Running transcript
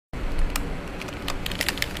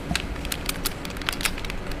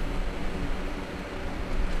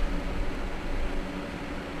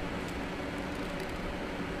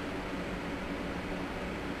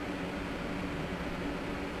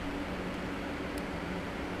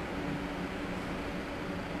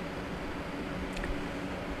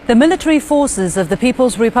The military forces of the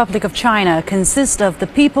People's Republic of China consist of the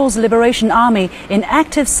People's Liberation Army in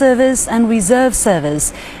active service and reserve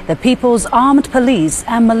service, the People's Armed Police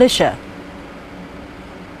and Militia.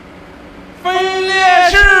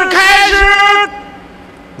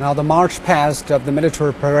 Now the march past of the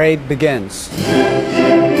military parade begins.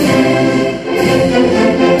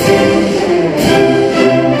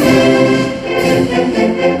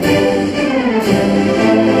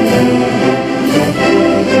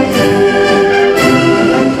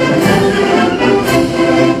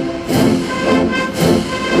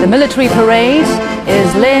 The military parade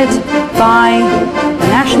is led by the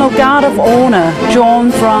National Guard of Honor,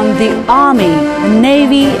 drawn from the Army, the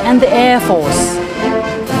Navy and the Air Force.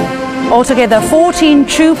 Altogether 14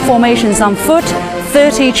 troop formations on foot,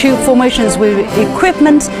 30 troop formations with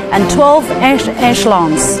equipment and 12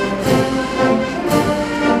 echelons.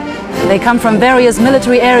 They come from various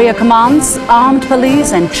military area commands, armed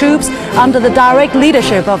police and troops under the direct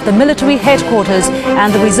leadership of the military headquarters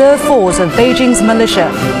and the reserve force of Beijing's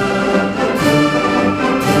militia.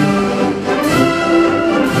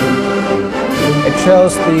 It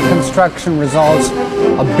shows the construction results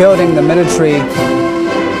of building the military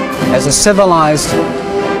as a civilized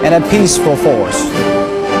and a peaceful force.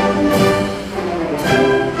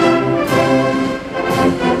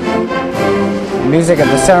 The music at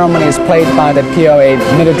the ceremony is played by the PLA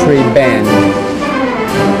military band.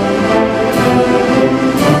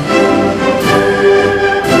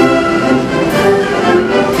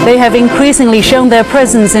 They have increasingly shown their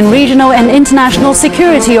presence in regional and international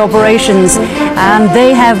security operations, and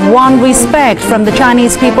they have won respect from the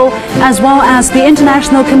Chinese people as well as the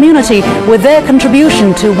international community with their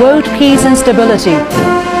contribution to world peace and stability.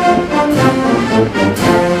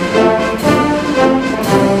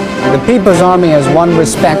 The People's Army has won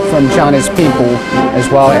respect from China's people as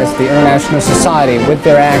well as the international society with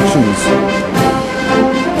their actions.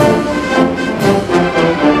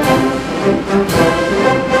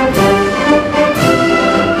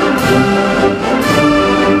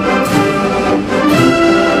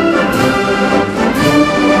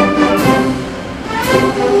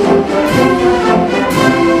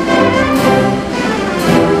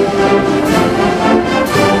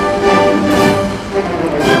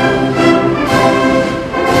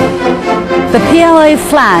 The PLA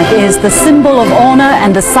flag is the symbol of honor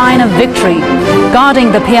and the sign of victory.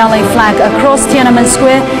 Guarding the PLA flag across Tiananmen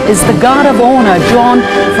Square is the Guard of Honor drawn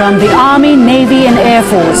from the Army, Navy and Air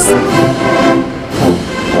Force.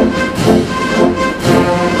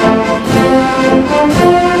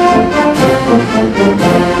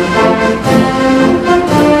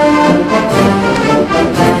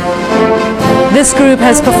 This group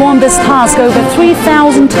has performed this task over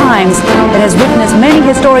 3,000 times. It has witnessed many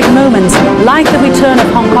historic moments, like the return of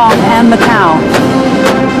Hong Kong and Macau.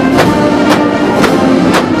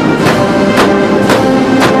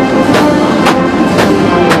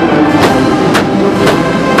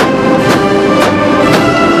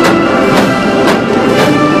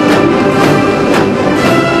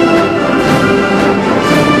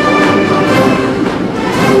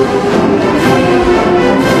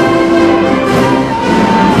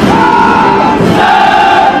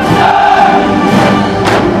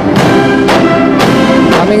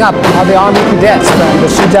 Up are the Army cadets from the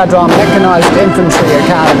Shijiazhuang Mechanized Infantry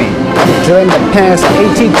Academy. During the past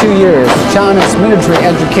 82 years, China's military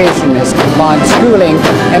education has combined schooling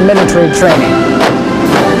and military training.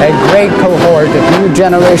 A great cohort of new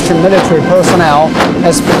generation military personnel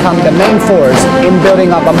has become the main force in building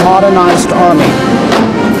up a modernized army.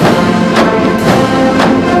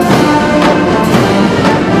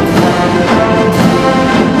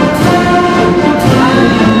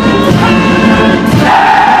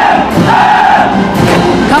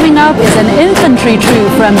 Coming up is an infantry troop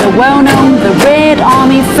from the well-known the Red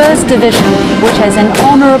Army 1st Division, which has an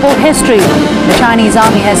honorable history. The Chinese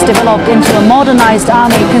Army has developed into a modernized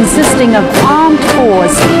army consisting of armed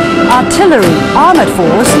force, artillery, armored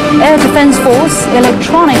force, air defense force,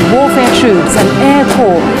 electronic warfare troops and air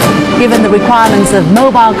corps. Given the requirements of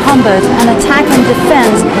mobile combat and attack and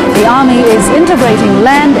defense, the Army is integrating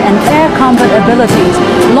land and air combat abilities,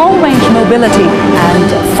 long-range mobility and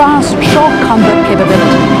fast short combat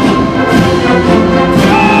capability.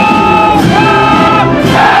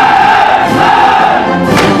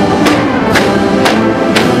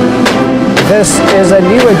 This is a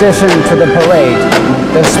new addition to the parade.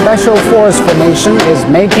 The Special Force Formation is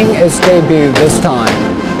making its debut this time.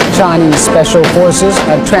 Chinese Special Forces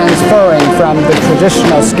are transferring from the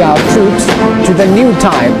traditional scout troops to the new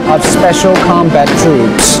type of special combat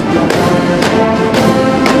troops.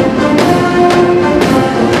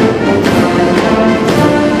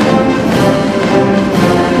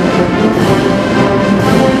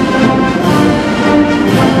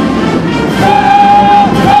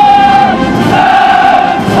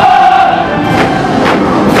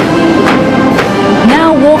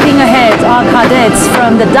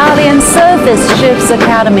 the Dalian Surface Ships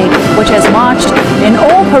Academy, which has marched in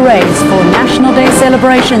all parades for National Day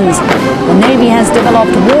celebrations. The Navy has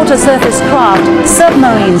developed water surface craft,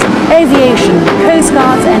 submarines, aviation, coast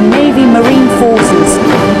guards and Navy Marine forces.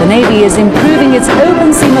 The Navy is improving its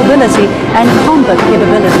open sea mobility and combat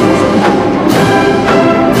capabilities.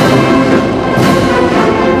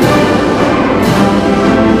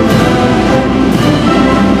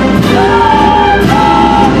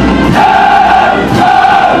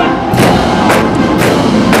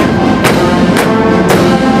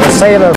 Sailor